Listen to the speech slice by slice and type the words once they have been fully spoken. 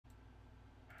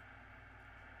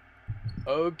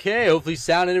Okay, hopefully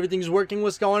sound and everything's working.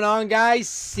 What's going on, guys?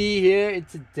 See here, and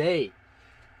today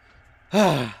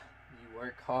you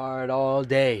work hard all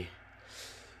day.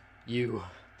 You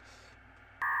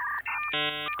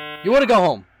want to go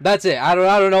home. That's it. I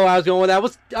don't know where I was going with that.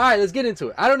 All right, let's get into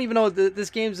it. I don't even know if this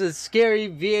game's a scary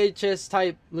VHS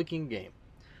type looking game.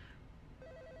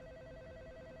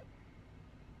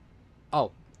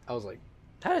 Oh, I was like,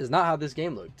 that is not how this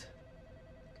game looked.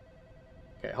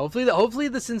 Okay, hopefully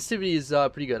the sensitivity is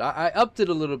pretty good. I upped it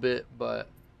a little bit, but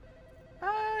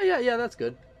yeah, that's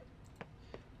good.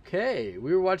 Okay,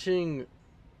 we were watching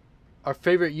our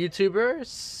favorite YouTuber,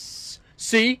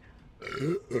 C.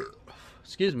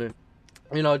 Excuse me.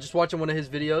 You know, just watching one of his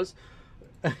videos.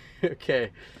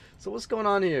 Okay, so what's going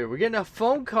on here? We're getting a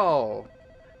phone call.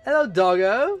 Hello,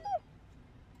 doggo.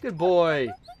 Good boy.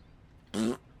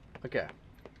 Okay.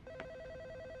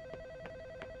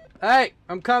 Hey,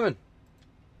 I'm coming.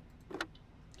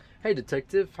 Hey,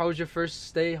 detective. How was your first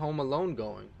stay home alone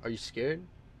going? Are you scared?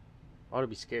 I ought to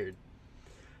be scared.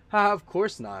 Haha, of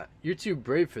course not. You're too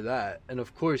brave for that. And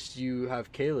of course you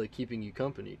have Kayla keeping you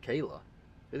company. Kayla?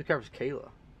 Who the crap is Kayla?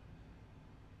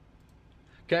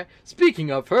 Okay.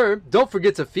 Speaking of her, don't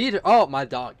forget to feed her. Oh, my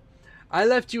dog. I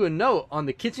left you a note on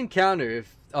the kitchen counter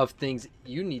of things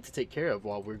you need to take care of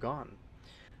while we're gone.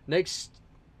 Next,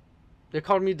 they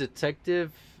called me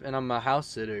detective and I'm a house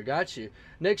sitter. Got you.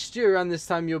 Next year around this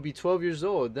time you'll be 12 years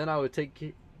old. Then I would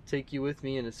take you with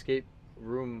me in Escape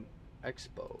Room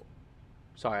Expo.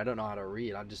 Sorry, I don't know how to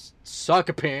read. I just suck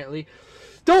apparently.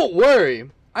 Don't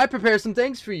worry. I prepared some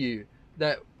things for you.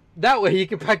 That way you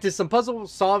can practice some puzzle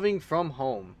solving from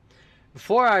home.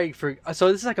 So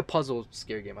this is like a puzzle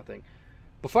scare game, I think.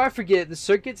 Before I forget, the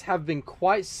circuits have been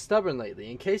quite stubborn lately.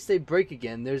 In case they break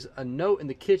again, there's a note in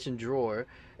the kitchen drawer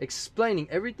explaining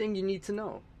everything you need to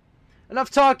know. Enough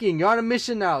talking. You're on a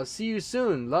mission now. See you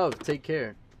soon. Love. Take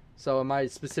care. So am I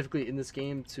specifically in this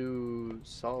game to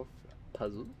solve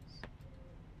puzzles?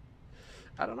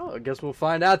 I don't know. I guess we'll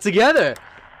find out together.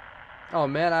 Oh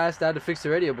man, I asked Dad to fix the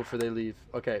radio before they leave.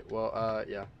 Okay, well,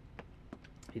 yeah.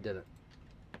 He didn't.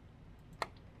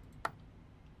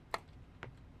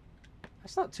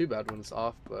 That's not too bad when it's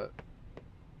off, but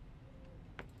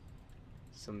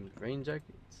some rain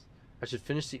jackets. I should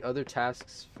finish the other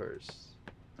tasks first.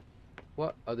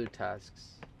 What other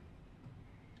tasks?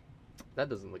 That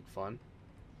doesn't look fun.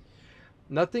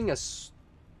 Nothing as...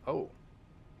 Oh.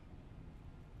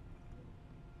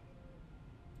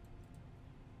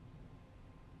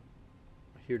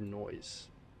 I hear noise.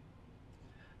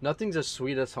 Nothing's as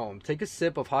sweet as home. Take a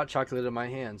sip of hot chocolate in my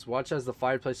hands. Watch as the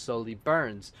fireplace slowly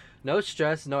burns. No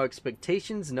stress, no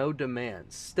expectations, no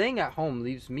demands. Staying at home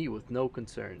leaves me with no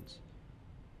concerns.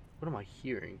 What am I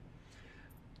hearing?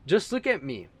 Just look at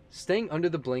me. Staying under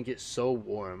the blanket so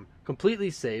warm.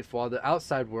 Completely safe while the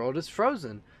outside world is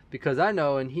frozen. Because I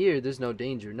know in here there's no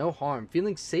danger, no harm.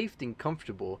 Feeling safe and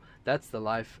comfortable. That's the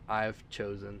life I've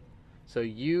chosen. So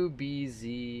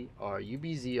UBZR.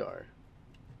 UBZR.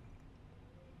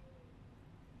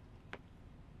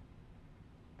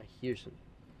 Here's some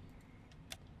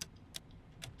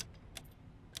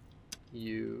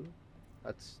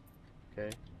that's okay.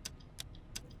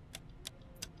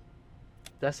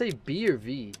 Did I say B or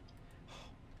V?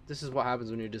 This is what happens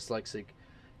when you're dyslexic.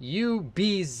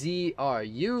 UBZR.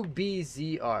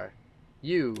 UBZR.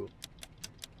 U.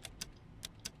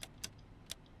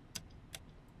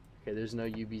 Okay, there's no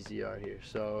UBZR here.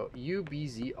 So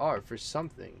UBZR for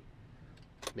something.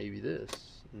 Maybe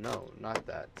this. No, not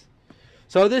that.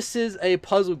 So this is a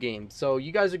puzzle game. So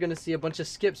you guys are going to see a bunch of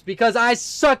skips because I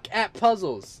suck at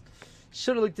puzzles.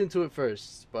 Should have looked into it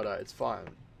first, but it's fine.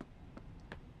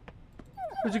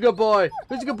 Who's a good boy?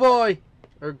 Who's a good boy?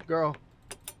 Or girl?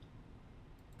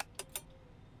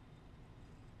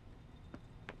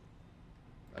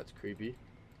 That's creepy.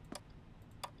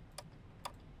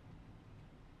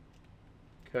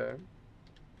 Okay.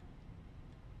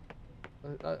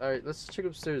 Alright, let's check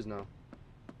upstairs now.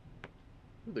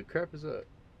 Who the crap is that?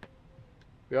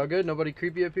 We all good? Nobody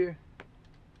creepy up here?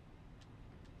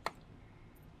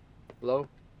 Hello?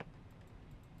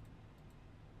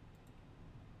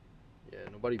 Yeah,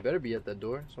 nobody better be at that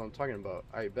door. That's what I'm talking about.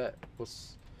 Alright, bet. What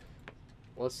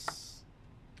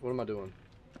am I doing?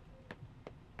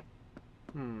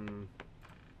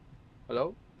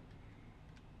 Hello?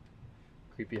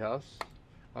 Creepy house.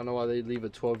 I don't know why they'd leave a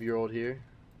 12-year-old here.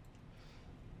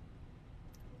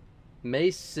 May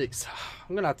 6th.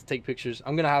 I'm gonna have to take pictures.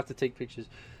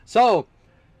 So,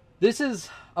 this is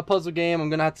a puzzle game. I'm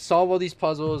gonna have to solve all these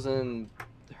puzzles and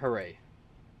hooray.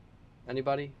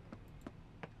 Anybody?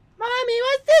 Mommy,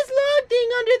 what's this long thing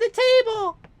under the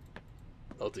table?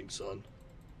 Nothing, son.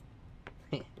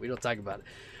 We don't talk about it.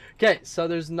 Okay, so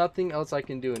there's nothing else I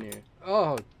can do in here.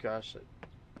 Oh gosh, that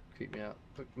creeped me out.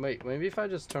 Wait, maybe if I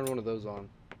just turn one of those on.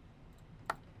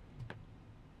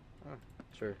 Oh,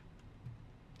 sure.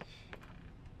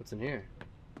 What's in here?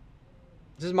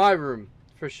 This is my room,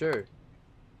 for sure.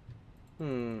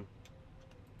 Can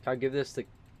I give this to...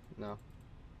 No.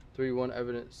 3-1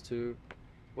 evidence to...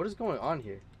 What is going on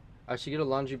here? I should get a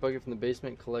laundry bucket from the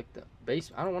basement and collect the...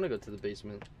 I don't want to go to the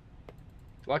basement.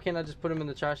 Why can't I just put them in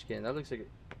the trash can? That looks like it.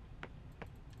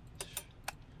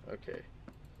 Okay.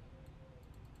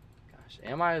 Gosh,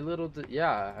 am I a little...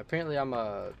 Yeah, apparently I'm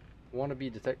a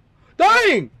wannabe detective.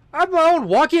 Dang! I have my own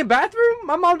walk-in bathroom?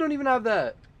 My mom don't even have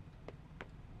that.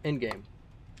 In-game.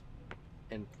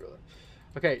 In real life.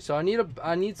 Okay, so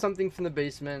I need something from the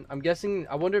basement. I'm guessing...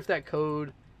 I wonder if that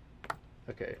code...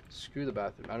 Okay, screw the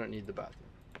bathroom. I don't need the bathroom.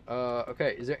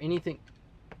 Okay, is there anything...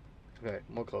 Okay,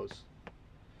 more clothes.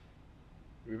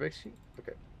 Rubik's Cube?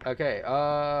 Okay. Okay,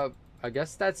 I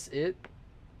guess that's it.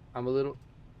 I'm a little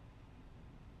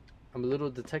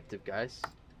detective, guys.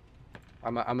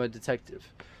 I'm a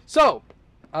detective. So,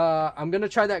 I'm gonna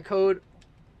try that code.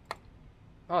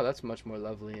 Oh, that's much more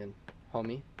lovely and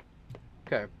homey.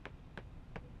 Okay.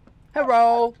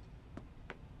 Hello!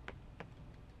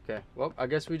 Okay, well, I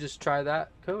guess we just try that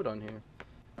code on here. I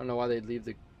don't know why they'd leave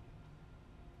the...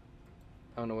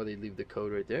 I don't know why they'd leave the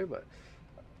code right there, but...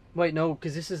 Wait, no,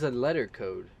 because this is a letter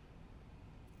code.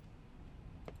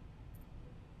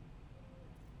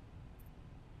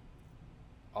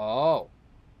 Oh.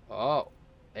 Oh.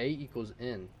 A equals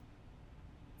N.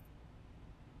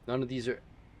 None of these are...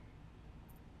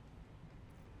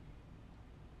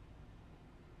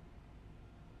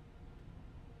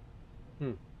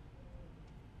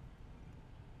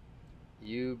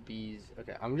 UB's...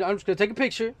 Okay, I'm just going to take a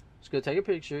picture. Just going to take a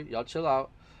picture. Y'all chill out.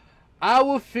 I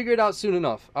will figure it out soon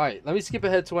enough. Alright, let me skip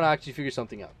ahead to when I actually figure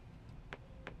something out.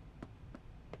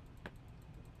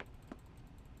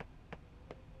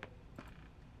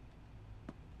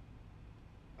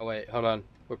 Oh wait, hold on.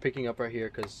 We're picking up right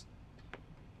here because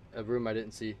a room I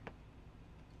didn't see.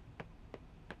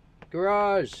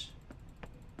 Garage!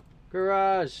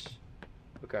 Garage!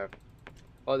 Okay.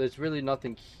 Oh, there's really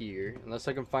nothing here. Unless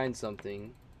I can find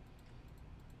something.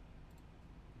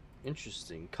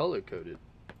 Interesting. Color-coded.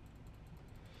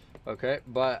 Okay,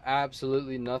 but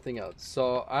absolutely nothing else.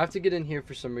 So, I have to get in here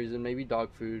for some reason. Maybe dog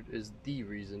food is the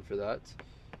reason for that.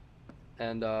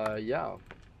 And, yeah.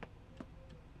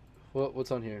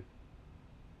 What's on here?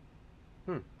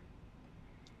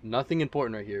 Nothing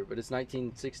important right here, but it's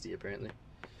 1960 apparently.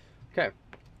 Okay.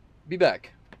 Be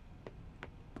back.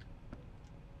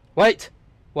 Wait!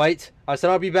 Wait. I said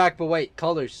I'll be back, but wait.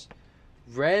 Colors.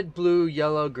 Red, blue,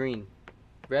 yellow, green.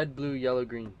 Red, blue, yellow,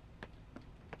 green.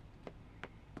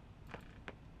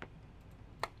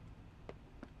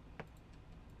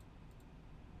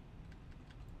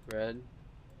 Red,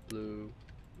 blue,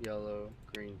 yellow,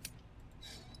 green.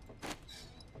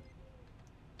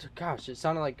 Gosh, it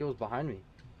sounded like it was behind me.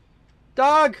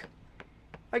 Dog!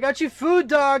 I got you food,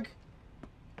 dog!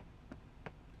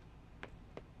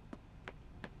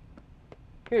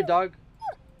 Here, dog.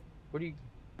 What do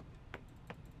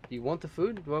you want the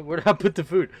food? Where did I put the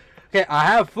food? Okay, I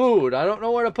have food. I don't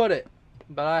know where to put it.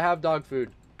 But I have dog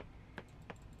food.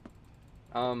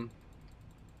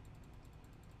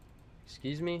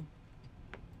 Excuse me?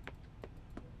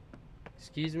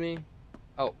 Excuse me?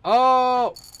 Oh.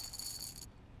 Oh!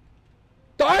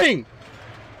 Dang!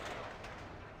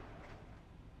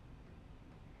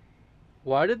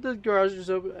 Why did the garage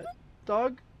just open?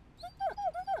 Dog?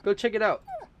 Go check it out.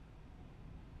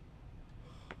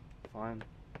 Fine.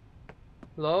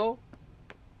 Hello?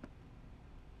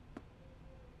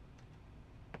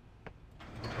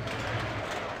 I'm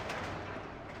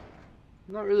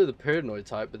not really the paranoid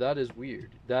type, but that is weird.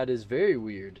 That is very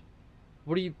weird.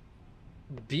 What do you...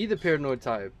 Be the paranoid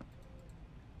type.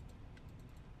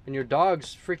 And your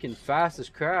dog's freaking fast as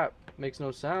crap. Makes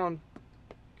no sound.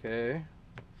 Okay.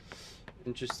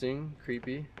 Interesting.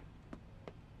 Creepy.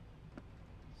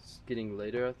 It's getting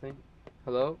later, I think.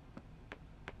 Hello?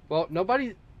 Well,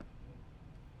 nobody...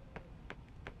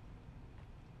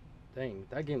 Dang,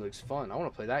 that game looks fun. I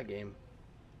want to play that game.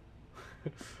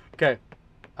 Okay.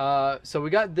 So we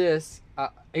got this. A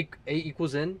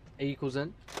equals in. A equals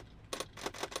in.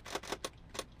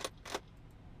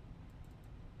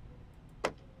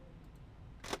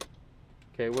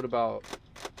 Okay, what about...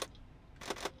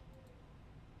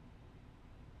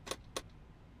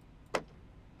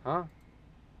 Huh?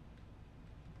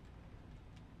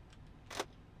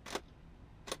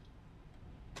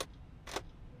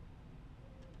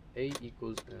 A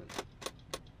equals N.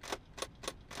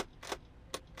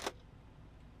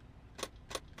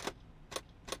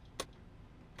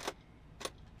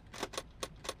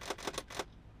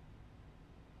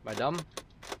 I dumb?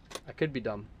 I could be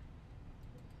dumb.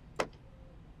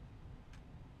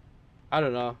 I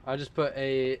don't know. I just put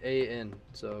A in,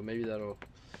 so maybe that'll...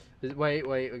 Wait,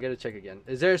 we gotta check again.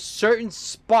 Is there a certain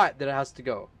spot that it has to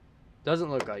go?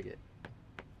 Doesn't look like it.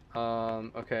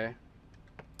 Okay.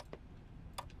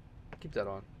 Keep that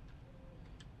on.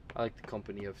 I like the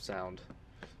company of sound.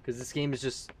 Because this game is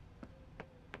just...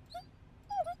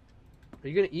 Are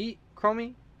you gonna eat,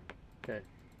 Chromie? Okay.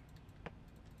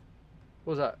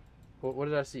 What was that? What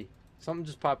did I see? Something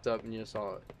just popped up and you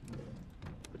saw it.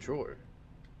 A drawer.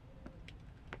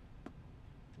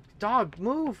 Dog,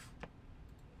 move!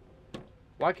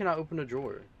 Why can't I open a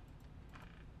drawer?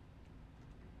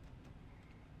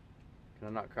 Can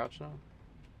I not crouch now?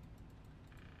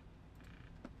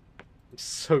 It's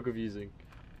so confusing.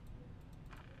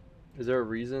 Is there a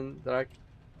reason that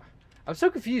I'm so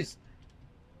confused.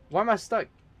 Why am I stuck?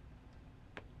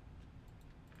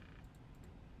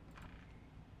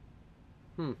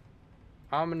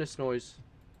 Ominous noise.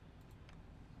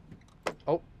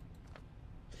 Oh.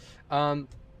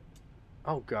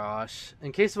 Oh gosh.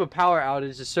 In case of a power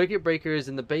outage, the circuit breaker is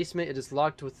in the basement. It is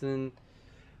locked with a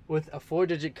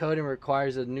 4-digit code and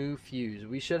requires a new fuse.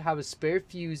 We should have a spare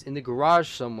fuse in the garage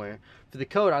somewhere. For the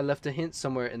code, I left a hint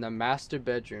somewhere in the master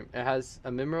bedroom. It has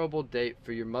a memorable date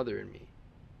for your mother and me.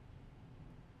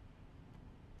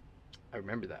 I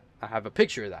remember that. I have a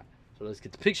picture of that. So let's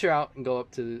get the picture out and go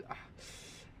up to the... I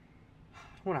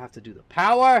don't want to have to do the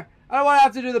power. I don't want to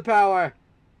have to do the power.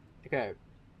 Okay.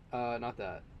 Not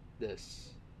that.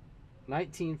 This.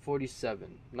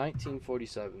 1947.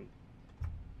 1947.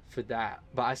 For that.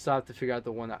 But I still have to figure out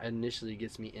the one that initially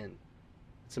gets me in.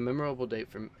 It's a memorable date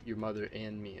for your mother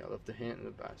and me. I left a hint in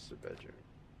the master bedroom.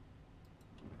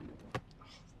 Oh,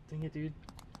 dang it, dude.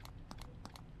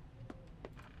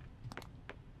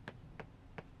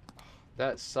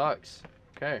 That sucks.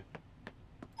 Okay.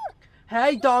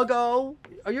 Hey, doggo!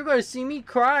 Are you gonna see me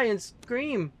cry and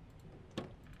scream?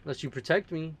 Unless you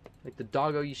protect me, like the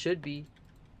doggo you should be.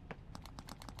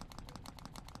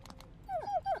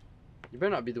 You better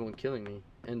not be the one killing me.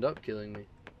 End up killing me.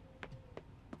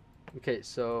 Okay,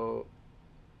 so...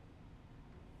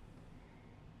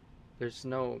 There's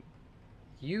no...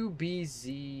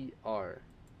 UBZR.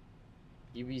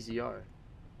 UBZR.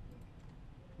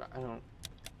 I don't...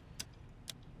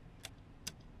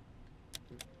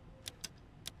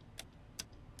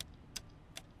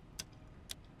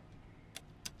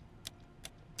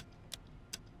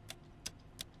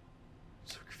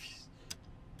 So confused.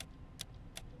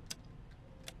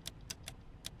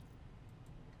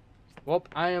 Well,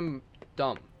 I am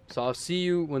dumb. So I'll see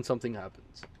you when something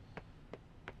happens.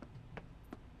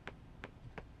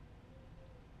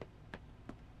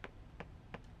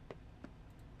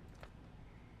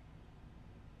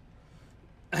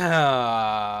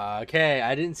 Okay,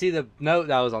 I didn't see the note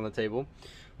that was on the table.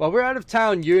 While we're out of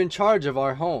town, you're in charge of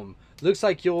our home. Looks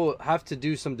like you'll have to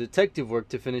do some detective work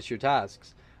to finish your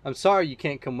tasks. I'm sorry you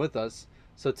can't come with us,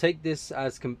 so take this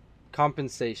as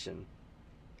compensation.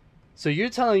 So you're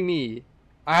telling me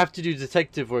I have to do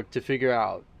detective work to figure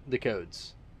out the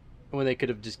codes when they could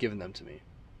have just given them to me.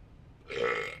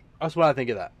 That's what I think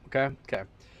of that. Okay? Okay.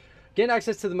 Gain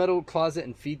access to the metal closet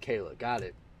and feed Kayla. Got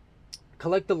it.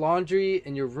 Collect the laundry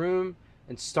in your room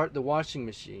and start the washing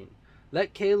machine.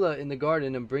 Let Kayla in the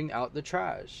garden and bring out the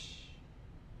trash.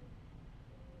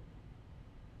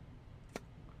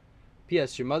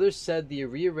 P.S. Your mother said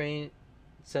rearrange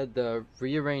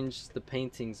the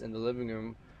paintings in the living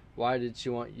room. Why did she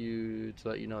want you to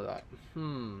let you know that?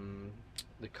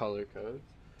 The color code.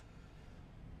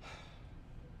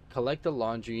 Collect the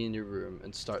laundry in your room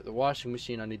and start the washing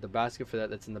machine. I need the basket for that.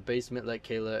 That's in the basement. Let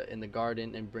Kayla in the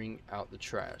garden and bring out the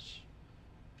trash.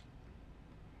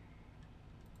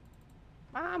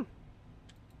 Mom!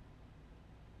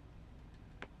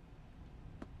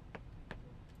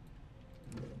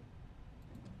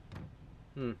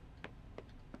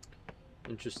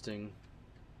 Interesting.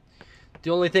 The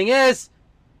only thing is,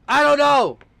 I don't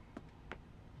know!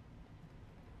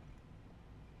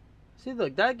 See,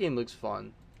 look, that game looks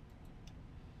fun.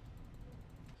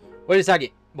 Wait a second.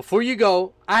 Before you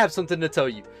go, I have something to tell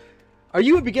you. Are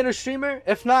you a beginner streamer?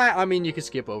 If not, I mean, you can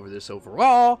skip over this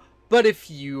overall. But if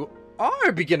you are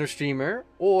a beginner streamer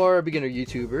or a beginner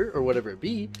YouTuber or whatever it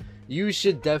be, you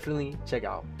should definitely check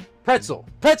out Pretzel.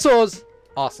 Pretzel's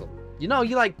awesome. You know,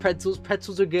 you like pretzels.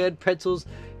 Pretzels are good. Pretzels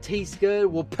taste good.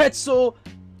 Well, Pretzel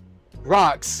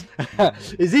rocks.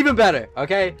 Is even better.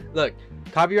 Okay, look,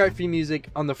 copyright free music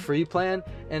on the free plan,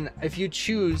 and if you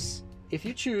choose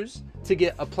to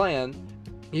get a plan,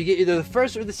 you get either the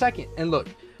first or the second. And look,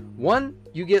 One,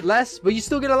 you get less, but you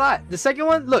still get a lot. The second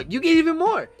one, look, you get even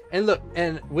more. And look,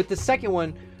 and with the second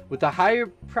one, with the higher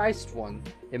priced one,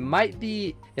 it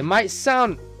might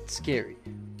sound scary,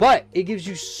 but it gives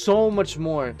you so much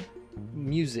more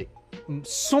music.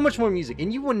 So much more music,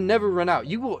 and you will never run out.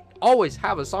 You will always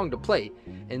have a song to play.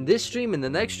 In this stream, in the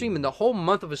next stream, in the whole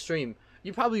month of a stream,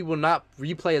 you probably will not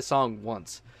replay a song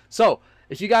once. So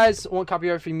if you guys want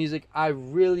copyright free music, I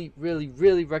really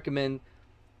recommend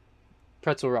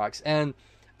Pretzel Rocks. And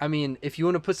I mean, if you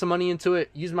want to put some money into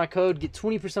it, use my code, get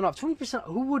 20% off. 20%,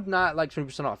 who would not like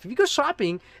 20% off? If you go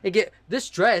shopping and get this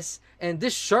dress and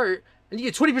this shirt and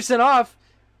you get 20% off,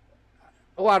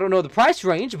 well, I don't know the price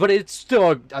range, but it's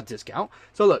still a discount.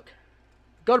 So look,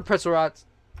 go to Pretzel Rocks,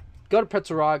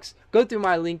 go through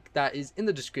my link that is in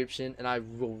the description, and I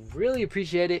will really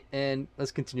appreciate it. And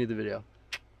let's continue the video.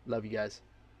 Love you guys.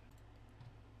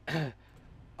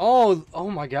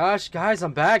 Oh my gosh, guys,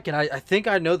 I'm back, and I think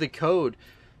I know the code.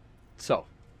 So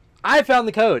I found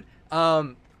the code.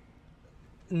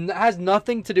 It has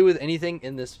nothing to do with anything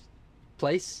in this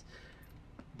place,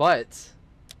 but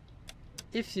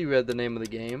if you read the name of the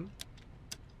game,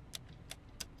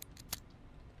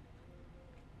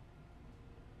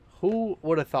 who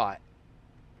would have thought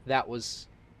that was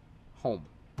home?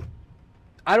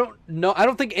 I don't know. I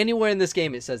don't think anywhere in this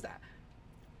game it says that.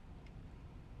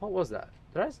 What was that?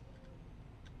 Did I?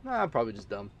 Nah, I'm probably just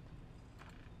dumb.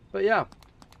 But yeah.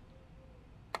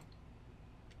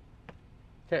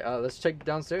 Okay, let's check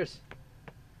downstairs.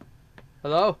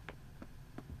 Hello?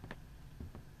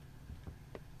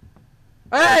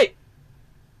 Hey!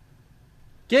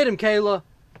 Get him, Kayla!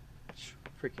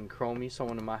 Freaking Chromie,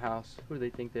 someone in my house. Who do they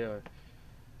think they are?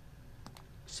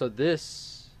 So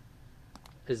this...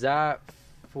 Is that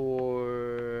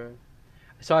for...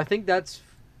 So I think that's...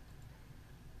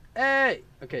 Hey!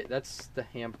 Okay, that's the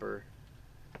hamper.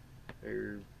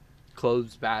 Or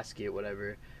clothes basket,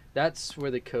 whatever. That's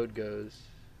where the code goes.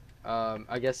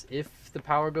 I guess if the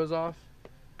power goes off.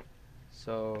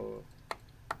 So...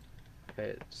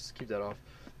 Okay, just keep that off.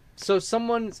 So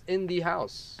someone's in the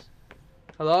house.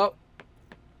 Hello?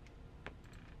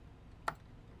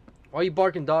 Why are you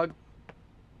barking, dog?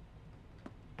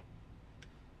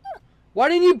 Why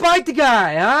didn't you bite the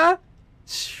guy, huh?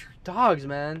 Dogs,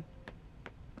 man.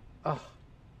 Oh,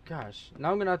 gosh.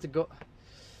 Now I'm gonna have to go.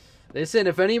 Listen,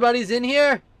 if anybody's in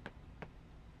here,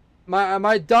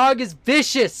 my dog is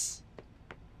vicious.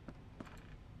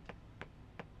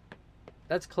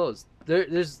 That's closed.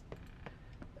 There's...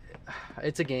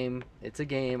 It's a game. It's a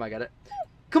game. I gotta...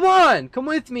 Come on! Come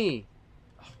with me!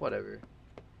 Oh, whatever.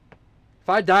 If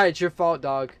I die, it's your fault,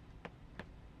 dog.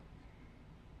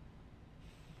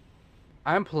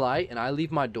 I'm polite and I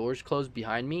leave my doors closed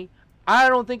behind me. I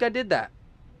don't think I did that.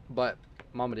 But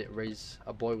mama didn't raise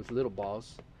a boy with little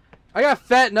balls. I got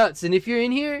fat nuts, and if you're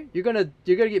in here, you're gonna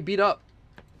get beat up.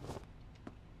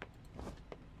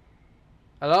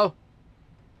 Hello?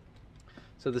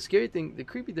 So the scary thing, the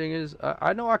creepy thing is,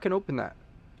 I know I can open that.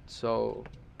 So,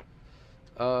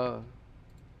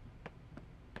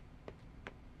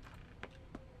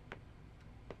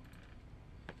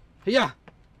 yeah.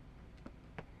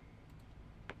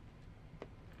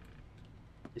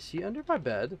 Is he under my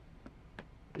bed?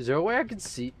 Is there a way I can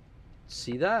see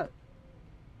that?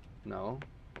 No.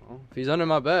 Well, if he's under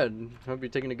my bed, I'll be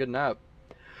taking a good nap.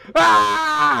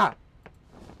 Ah!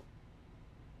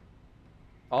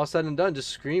 All said and done, just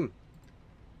scream.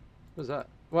 What was that?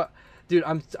 What? Dude,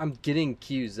 I'm getting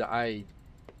cues that I'm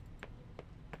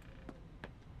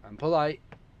polite.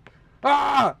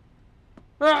 Ah!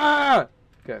 Ah!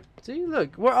 Okay. See,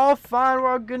 look, we're all fine. We're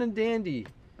all good and dandy.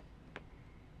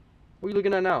 What are you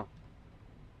looking at now?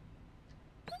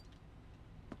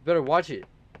 Better watch it.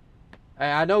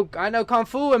 Hey, I know Kung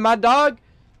Fu and my dog.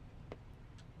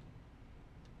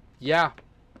 Yeah,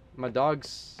 my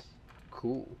dog's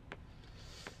cool.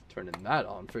 Turning that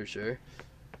on for sure.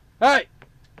 Hey!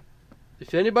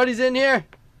 If anybody's in here,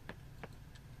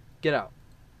 get out.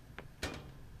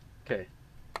 Okay.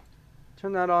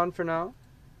 Turn that on for now.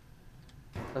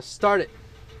 Let's start it.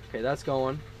 Okay, that's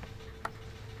going.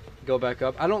 Go back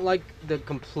up. I don't like the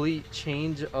complete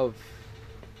change of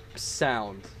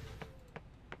sound.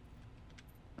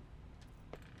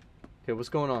 Okay, what's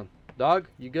going on? Dog,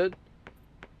 you good?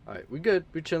 Alright, we good.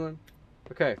 We're chilling.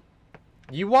 Okay.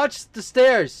 You watch the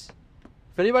stairs.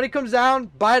 If anybody comes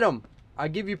down, bite them. I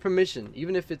give you permission,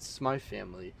 even if it's my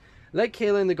family. Let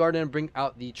Kayla in the garden and bring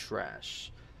out the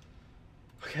trash.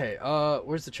 Okay,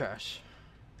 where's the trash?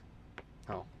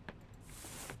 Oh.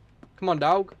 Come on,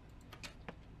 dog.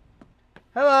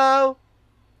 Hello.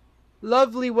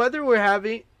 Lovely weather we're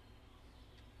having.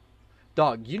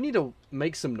 Dog, you need to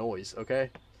make some noise, okay?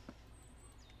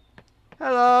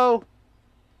 Hello.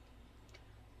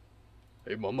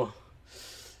 Hey, mama.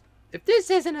 If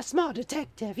this isn't a small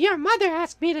detective, your mother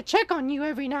asked me to check on you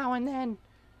every now and then.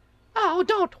 Oh,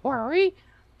 don't worry.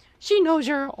 She knows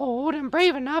you're old and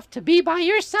brave enough to be by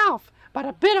yourself, but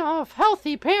a bit of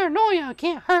healthy paranoia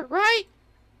can't hurt, right?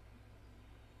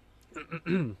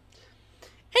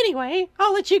 Anyway,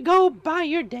 I'll let you go by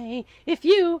your day. If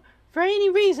you, for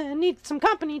any reason, need some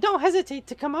company, don't hesitate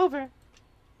to come over.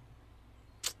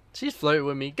 She's flirting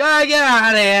with me. God, get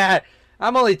out of here!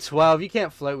 I'm only 12. You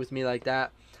can't flirt with me like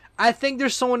that. I think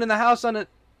there's someone in the house on it.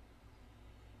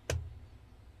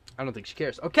 I don't think she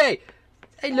cares. Okay.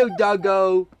 Hello,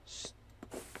 doggo.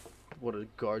 What a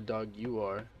guard dog you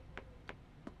are.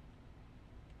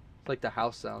 It's like the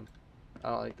house sound. I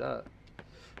don't like that.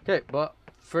 Okay, but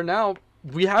for now,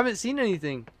 we haven't seen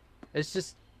anything. It's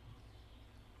just...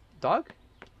 Dog?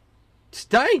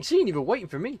 Dang, she ain't even waiting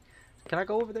for me. Can I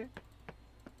go over there?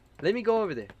 Let me go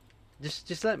over there.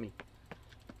 Just let me.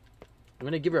 I'm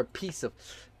gonna give her a piece of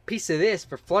this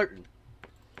for flirting.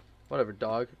 Whatever,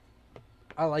 dog.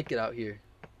 I like it out here.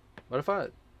 What if I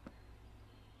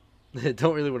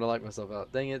don't really want to lock myself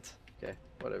out? Dang it. Okay,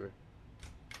 whatever.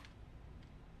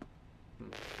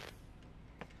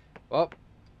 Well.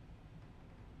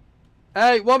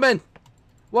 Hey, woman!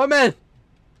 Woman!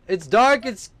 It's dark.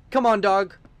 Come on,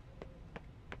 dog.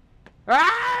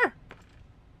 Ah!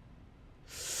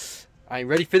 I ain't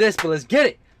ready for this, but let's get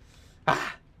it.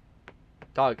 Ah!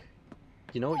 Dog.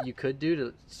 You know what you could do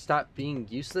to stop being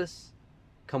useless?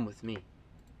 Come with me.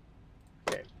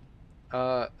 Okay.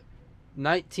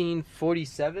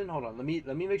 1947. Hold on. Let me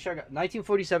make sure I got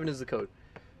 1947 is the code.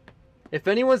 If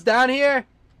anyone's down here,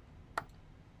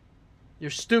 you're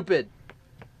stupid.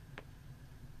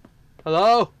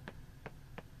 Hello?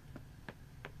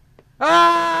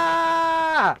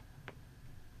 Ah!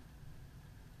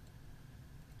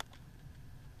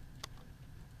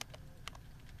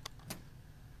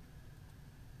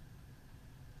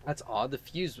 That's odd. The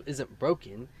fuse isn't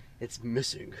broken. It's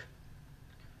missing.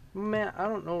 Man, I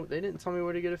don't know. They didn't tell me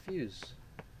where to get a fuse.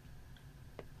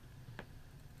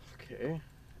 Okay.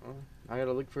 Well, I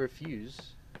gotta look for a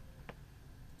fuse.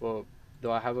 Well,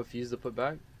 do I have a fuse to put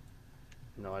back?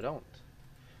 No, I don't.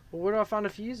 Well, where do I find a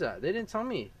fuse at? They didn't tell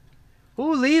me.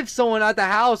 Who leaves someone at the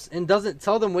house and doesn't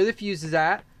tell them where the fuse is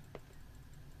at?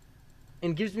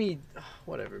 And gives me...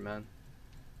 whatever, man.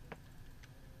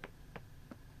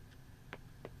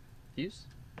 Fuse?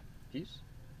 Fuse?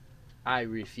 I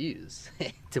refuse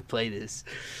to play this.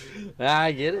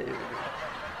 I get it.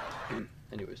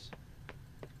 Anyways.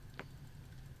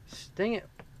 Dang it.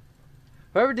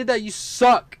 Whoever did that, you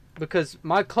suck. Because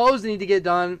my clothes need to get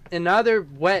done. And now they're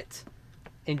wet.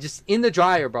 And just in the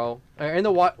dryer, bro. Or in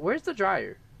the water. Where's the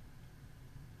dryer?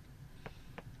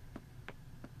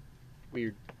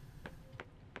 Weird.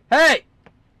 Hey!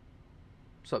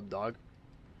 What's up, dog?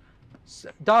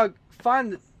 Dog,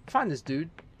 find this dude.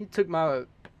 He took my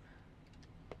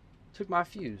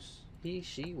fuse. He,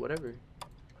 she, whatever. Oh,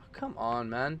 come on,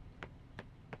 man.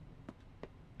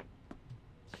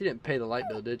 She didn't pay the light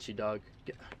bill, did she, dog?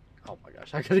 Oh my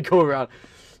gosh, I gotta go around.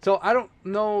 So I don't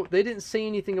know. They didn't say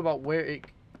anything about where it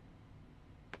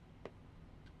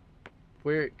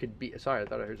could be. Sorry, I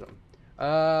thought I heard something.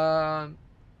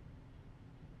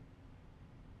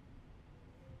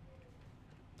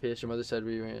 Yes, your mother said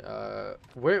we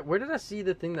where did I see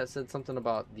the thing that said something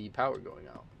about the power going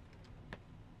out?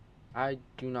 I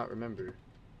do not remember.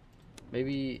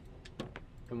 Maybe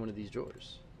in one of these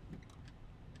drawers.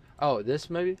 Oh, this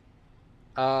maybe?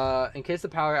 In case the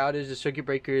power outage, the circuit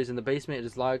breaker is in the basement. It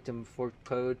is locked and for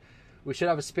code. We should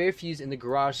have a spare fuse in the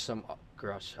garage.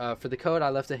 For the code, I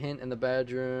left a hint in the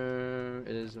bedroom.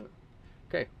 It is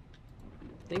okay.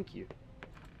 Thank you.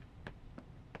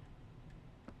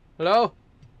 Hello?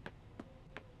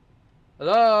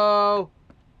 Hello?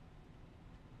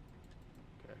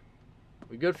 Okay.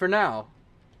 We good for now.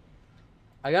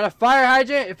 I got a fire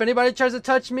hydrant. If anybody tries to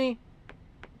touch me,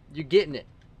 you're getting it.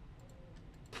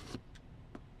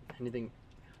 Anything?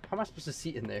 How am I supposed to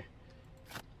see in there?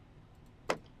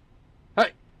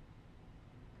 Hey!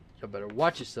 Y'all better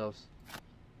watch yourselves.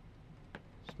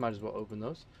 Just might as well open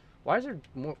those. Why is there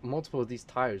multiple of these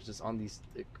tires just on these?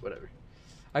 Whatever.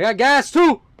 I got gas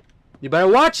too! You better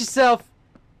watch yourself!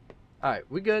 Alright,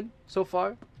 we good so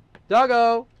far.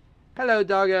 Doggo! Hello,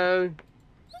 doggo.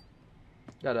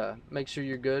 Gotta make sure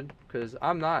you're good, because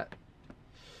I'm not.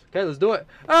 Okay, let's do it.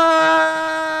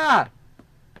 Ah!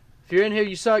 If you're in here,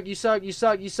 you suck, you suck, you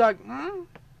suck, you suck.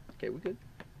 Okay, we good.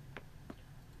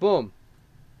 Boom.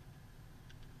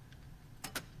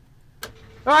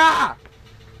 Ah!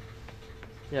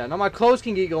 Yeah, now my clothes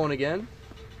can get going again.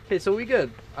 Okay, so we good.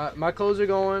 My clothes are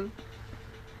going.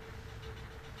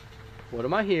 What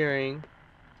am I hearing?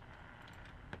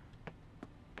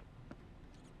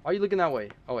 Why are you looking that way?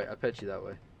 Oh wait, I pet you that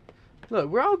way. Look,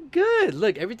 we're all good.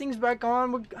 Look, everything's back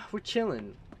on. We're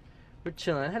chilling. We're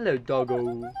chilling. Hello,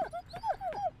 doggo.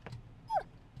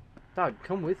 Dog,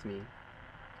 come with me.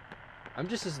 I'm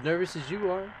just as nervous as you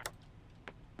are.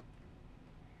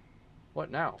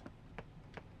 What now?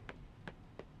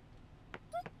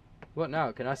 What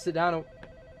now? Can I sit down?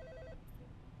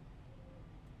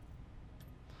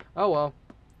 Oh well.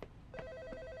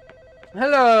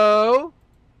 Hello.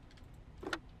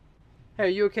 Hey, are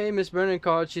you okay? Miss Brennan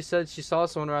called. She said she saw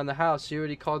someone around the house. She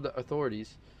already called the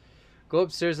authorities. Go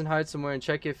upstairs and hide somewhere and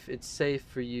check if it's safe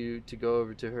for you to go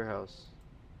over to her house.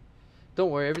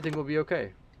 Don't worry, everything will be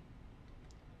okay.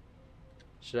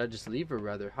 Should I just leave or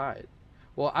rather hide?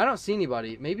 Well, I don't see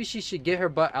anybody. Maybe she should get her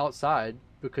butt outside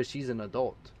because she's an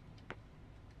adult.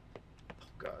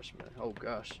 Oh gosh, man. Oh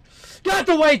gosh. Get out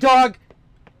the way, dog!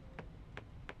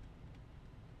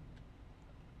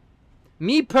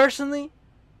 Me personally,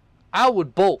 I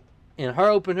would bolt and her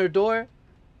open her door.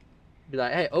 Be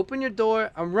like, hey, open your door.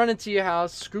 I'm running to your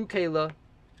house. Screw Kayla.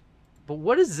 But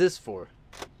what is this for?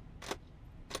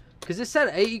 Because it said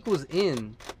A equals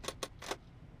in.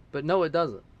 But no, it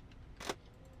doesn't.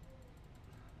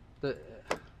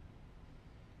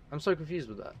 I'm so confused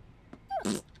with that.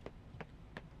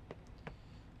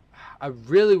 I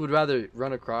really would rather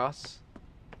run across.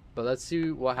 But let's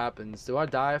see what happens. Do I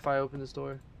die if I open this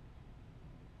door?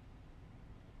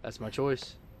 That's my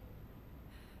choice.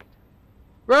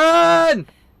 Run!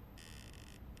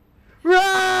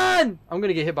 Run! I'm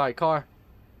gonna get hit by a car.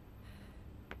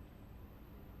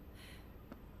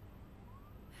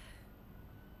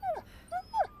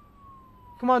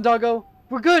 Come on, doggo.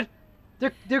 We're good.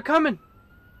 They're coming.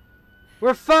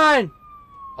 We're fine.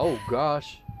 Oh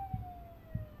gosh.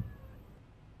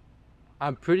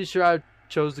 I'm pretty sure I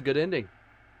chose the good ending.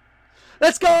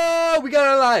 Let's go! We got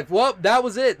our life. Well, that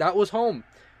was it. That was home.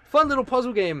 Fun little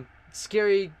puzzle game.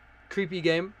 Scary, creepy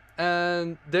game.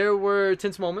 And there were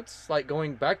tense moments, like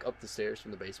going back up the stairs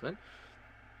from the basement.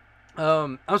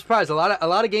 I'm surprised. A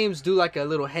lot of games do like a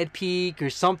little head peek or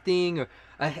something, or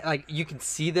like you can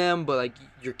see them, but like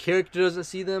your character doesn't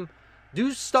see them.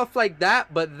 Do stuff like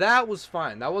that, but that was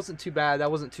fine. That wasn't too bad. That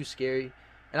wasn't too scary.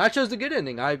 And I chose the good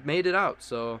ending. I made it out.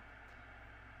 So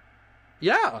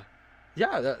yeah.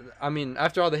 I mean,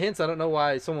 after all the hints, I don't know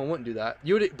why someone wouldn't do that.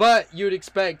 But you would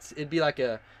expect it'd be like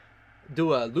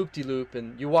do a loop-de-loop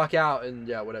and you walk out and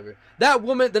yeah, whatever. That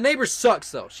woman, the neighbor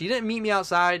sucks though. She didn't meet me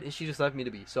outside and she just left me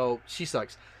to be. So she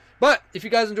sucks. But if you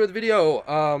guys enjoyed the video,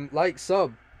 like,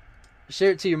 sub,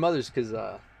 share it to your mothers because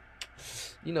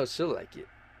you know she'll like it.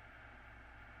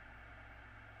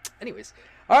 Anyways,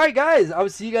 all right, guys, I will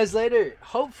see you guys later,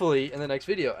 hopefully in the next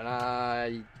video.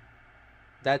 And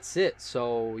that's it.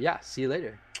 So yeah, see you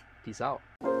later. Peace out.